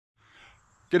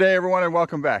Good day, everyone, and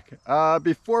welcome back.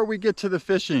 Before we get to the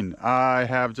fishing, I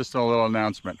have just a little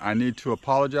announcement. I need to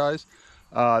apologize.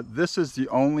 This is the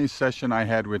only session I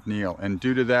had with Neil, and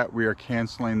due to that, we are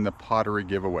canceling the pottery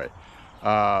giveaway.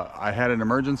 I had an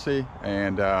emergency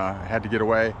and had to get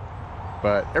away,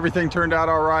 but everything turned out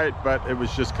all right, but it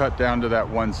was just cut down to that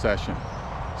one session.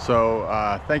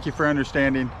 So thank you for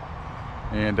understanding.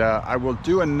 And I will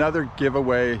do another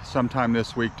giveaway sometime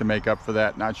this week to make up for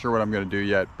that. Not sure what I'm going to do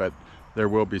yet, but there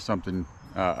will be something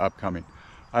upcoming.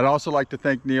 I'd also like to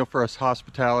thank Neil for his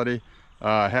hospitality.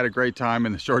 I had a great time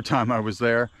in the short time I was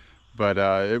there, but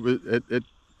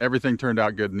everything turned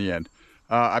out good in the end.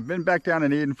 I've been back down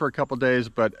in Eden for a couple days,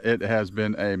 but it has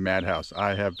been a madhouse.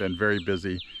 I have been very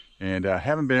busy and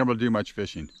haven't been able to do much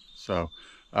fishing. So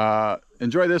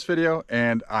enjoy this video,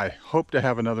 and I hope to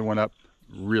have another one up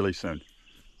really soon.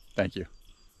 Thank you.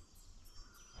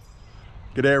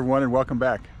 Good day, everyone, and welcome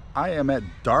back. I am at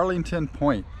Darlington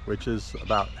Point, which is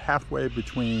about halfway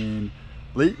between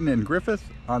Leeton and Griffith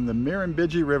on the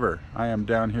Murrumbidgee River. I am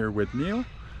down here with Neil.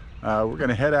 We're going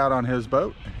to head out on his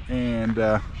boat and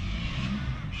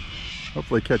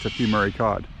hopefully catch a few Murray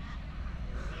Cod.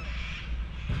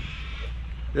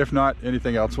 If not,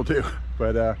 anything else will do.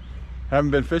 But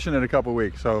haven't been fishing in a couple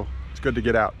weeks, so it's good to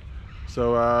get out.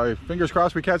 So fingers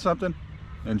crossed we catch something.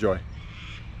 Enjoy.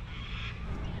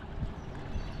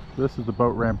 This is the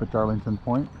boat ramp at Darlington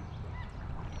Point.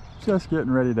 Just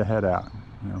getting ready to head out.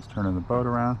 Neil's turning the boat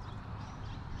around.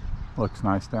 Looks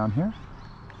nice down here.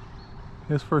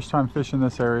 His first time fishing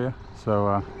this area,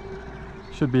 so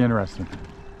should be interesting.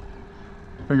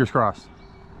 Fingers crossed.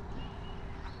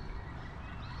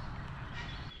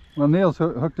 Well, Neil's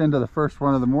hooked into the first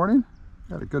one of the morning.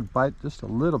 Got a good bite just a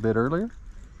little bit earlier.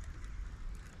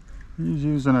 He's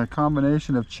using a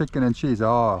combination of chicken and cheese.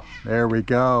 Oh, there we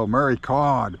go. Murray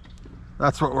Cod.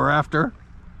 That's what we're after.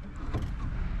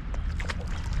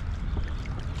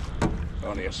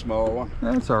 Only a small one.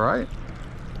 That's all right.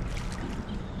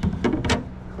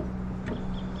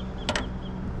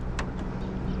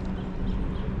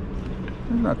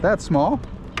 It's not that small.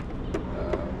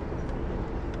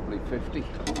 Probably 50.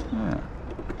 Yeah.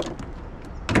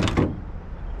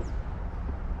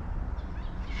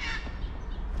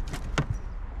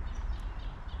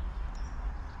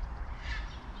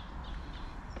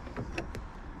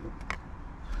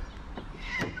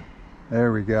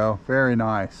 There we go. Very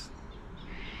nice.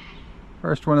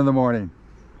 First one of the morning.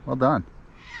 Well done.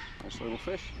 Nice little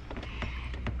fish.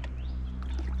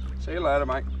 See you later,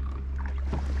 mate.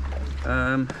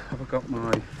 Have I got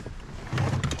my...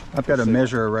 I've got a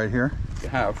measurer right here. You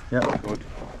have? Yep. Good.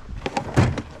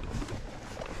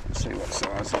 Let's see what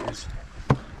size it is.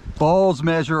 Balls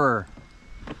measurer.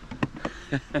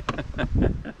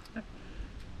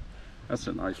 That's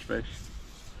a nice fish.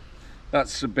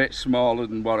 That's a bit smaller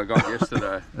than what I got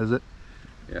yesterday. Is it?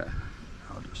 Yeah.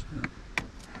 I'll just...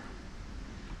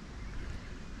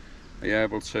 Are you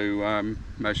able to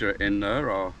measure it in there,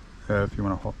 or? If you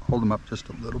want to hold them up just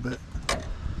a little bit.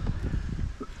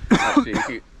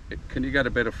 Actually, can you get a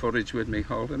bit of footage with me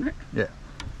holding it? Yeah.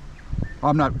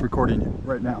 I'm not recording you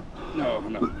right now. No,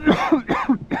 no.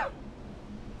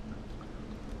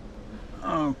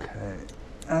 Okay.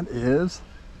 That is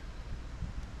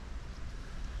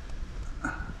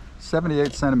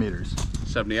 78 centimeters.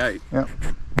 78? Yep.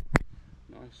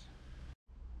 Nice.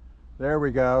 There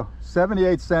we go.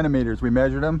 78 centimeters. We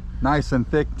measured them. Nice and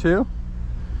thick too.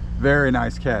 Very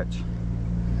nice catch.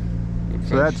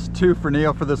 So that's 2 for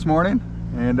Neil for this morning.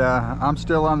 And I'm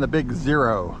still on the big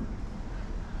 0.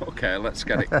 Okay, let's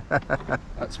get it.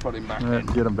 Let's put him back in.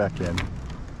 Get him back in.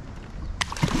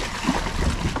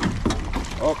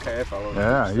 Okay, fellas.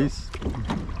 Yeah, he's...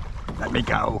 Let me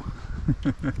go.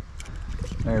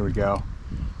 There we go.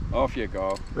 Off you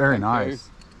go. Very Thank nice.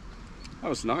 you. That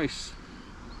was nice.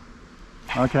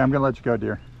 Okay, I'm gonna let you go,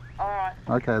 dear. All right.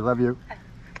 Okay, love you.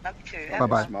 Love you too.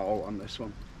 Bye-bye. Small on this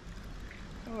one.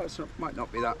 Oh, it might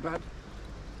not be that bad.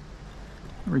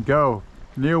 There we go.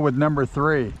 Neil with number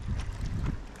 3.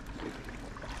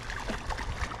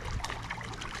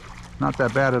 Not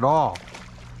that bad at all.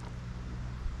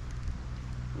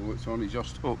 Oh, it's only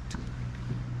just hooked.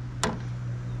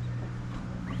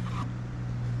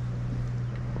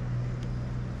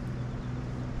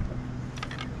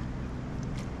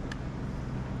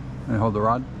 And hold the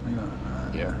rod.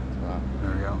 Yeah.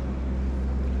 There we go.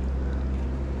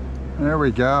 There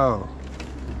we go.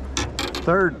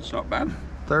 It's not bad.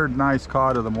 Third nice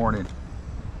cod of the morning.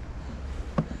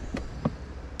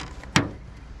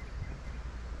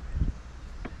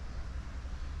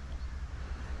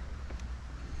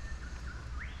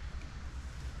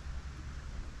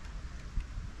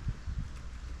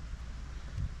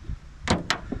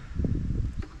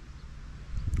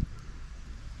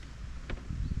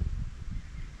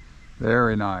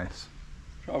 Very nice.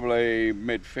 Probably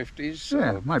mid-50s,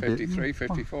 Yeah, so might be. 53,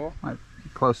 54. Might be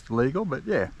close to legal, but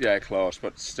yeah. Yeah, close,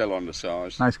 but still on the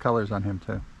size. Nice colors on him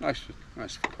too. Nice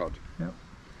cod. Yep.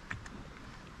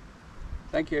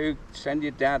 Thank you. Send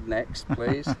your dad next,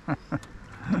 please.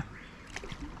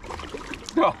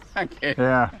 Oh, thank you.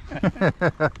 Yeah.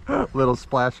 Little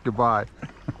splash goodbye.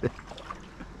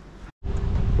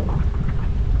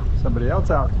 Somebody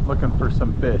else out looking for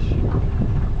some fish.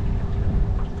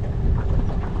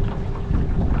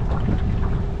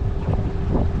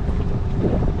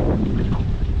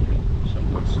 Some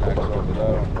good snags over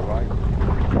there on the right.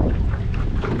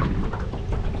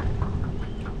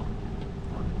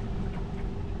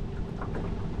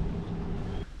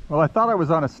 Well, I thought I was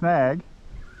on a snag,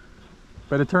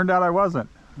 but it turned out I wasn't.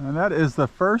 And that is the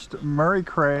first Murray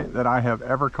Cod that I have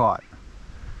ever caught.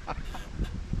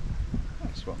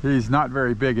 Nice one. He's not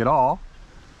very big at all,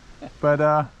 but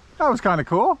that was kind of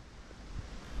cool.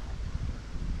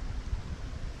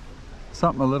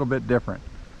 Something a little bit different.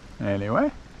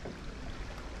 Anyway.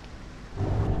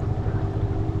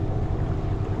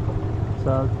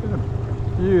 So it's been a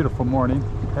beautiful morning,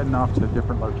 heading off to a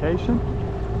different location.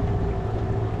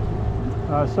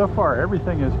 So far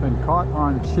everything has been caught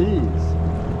on cheese.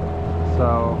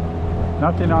 So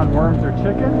nothing on worms or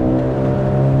chicken.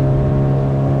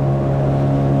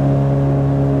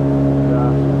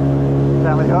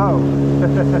 Tally ho!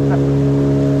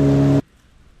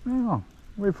 Well,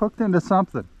 we've hooked into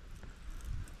something.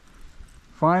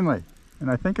 Finally.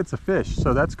 And I think it's a fish,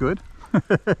 so that's good.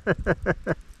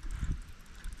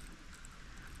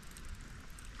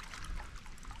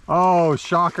 Oh,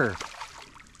 shocker.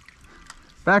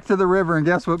 Back to the river, and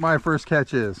guess what my first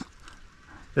catch is?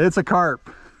 It's a carp.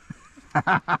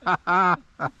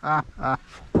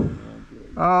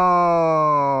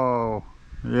 Oh,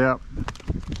 yep.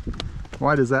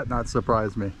 Why does that not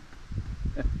surprise me?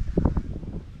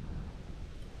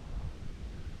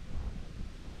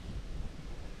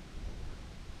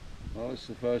 Well, it's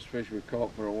the first fish we've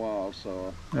caught for a while,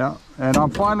 so... Yeah, and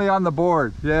I'm finally on the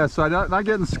board. Yeah, so I'm not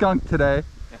getting skunked today,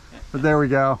 but there we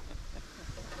go.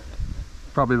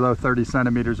 Probably low 30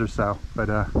 centimeters or so,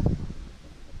 but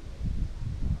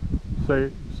say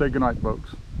goodnight,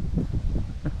 folks.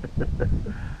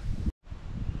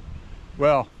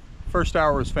 Well, first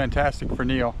hour was fantastic for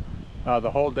Neil.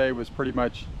 The whole day was pretty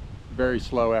much very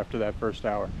slow after that first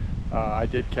hour. I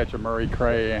did catch a Murray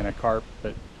Cod and a carp,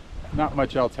 but not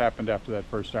much else happened after that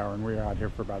first hour, and we were out here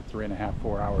for about 3.5 to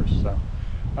 4 hours. So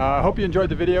I hope you enjoyed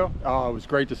the video. It was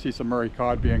great to see some Murray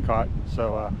Cod being caught,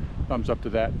 so thumbs up to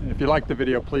that. And if you liked the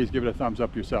video, please give it a thumbs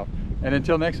up yourself. And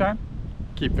until next time,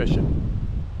 keep fishing.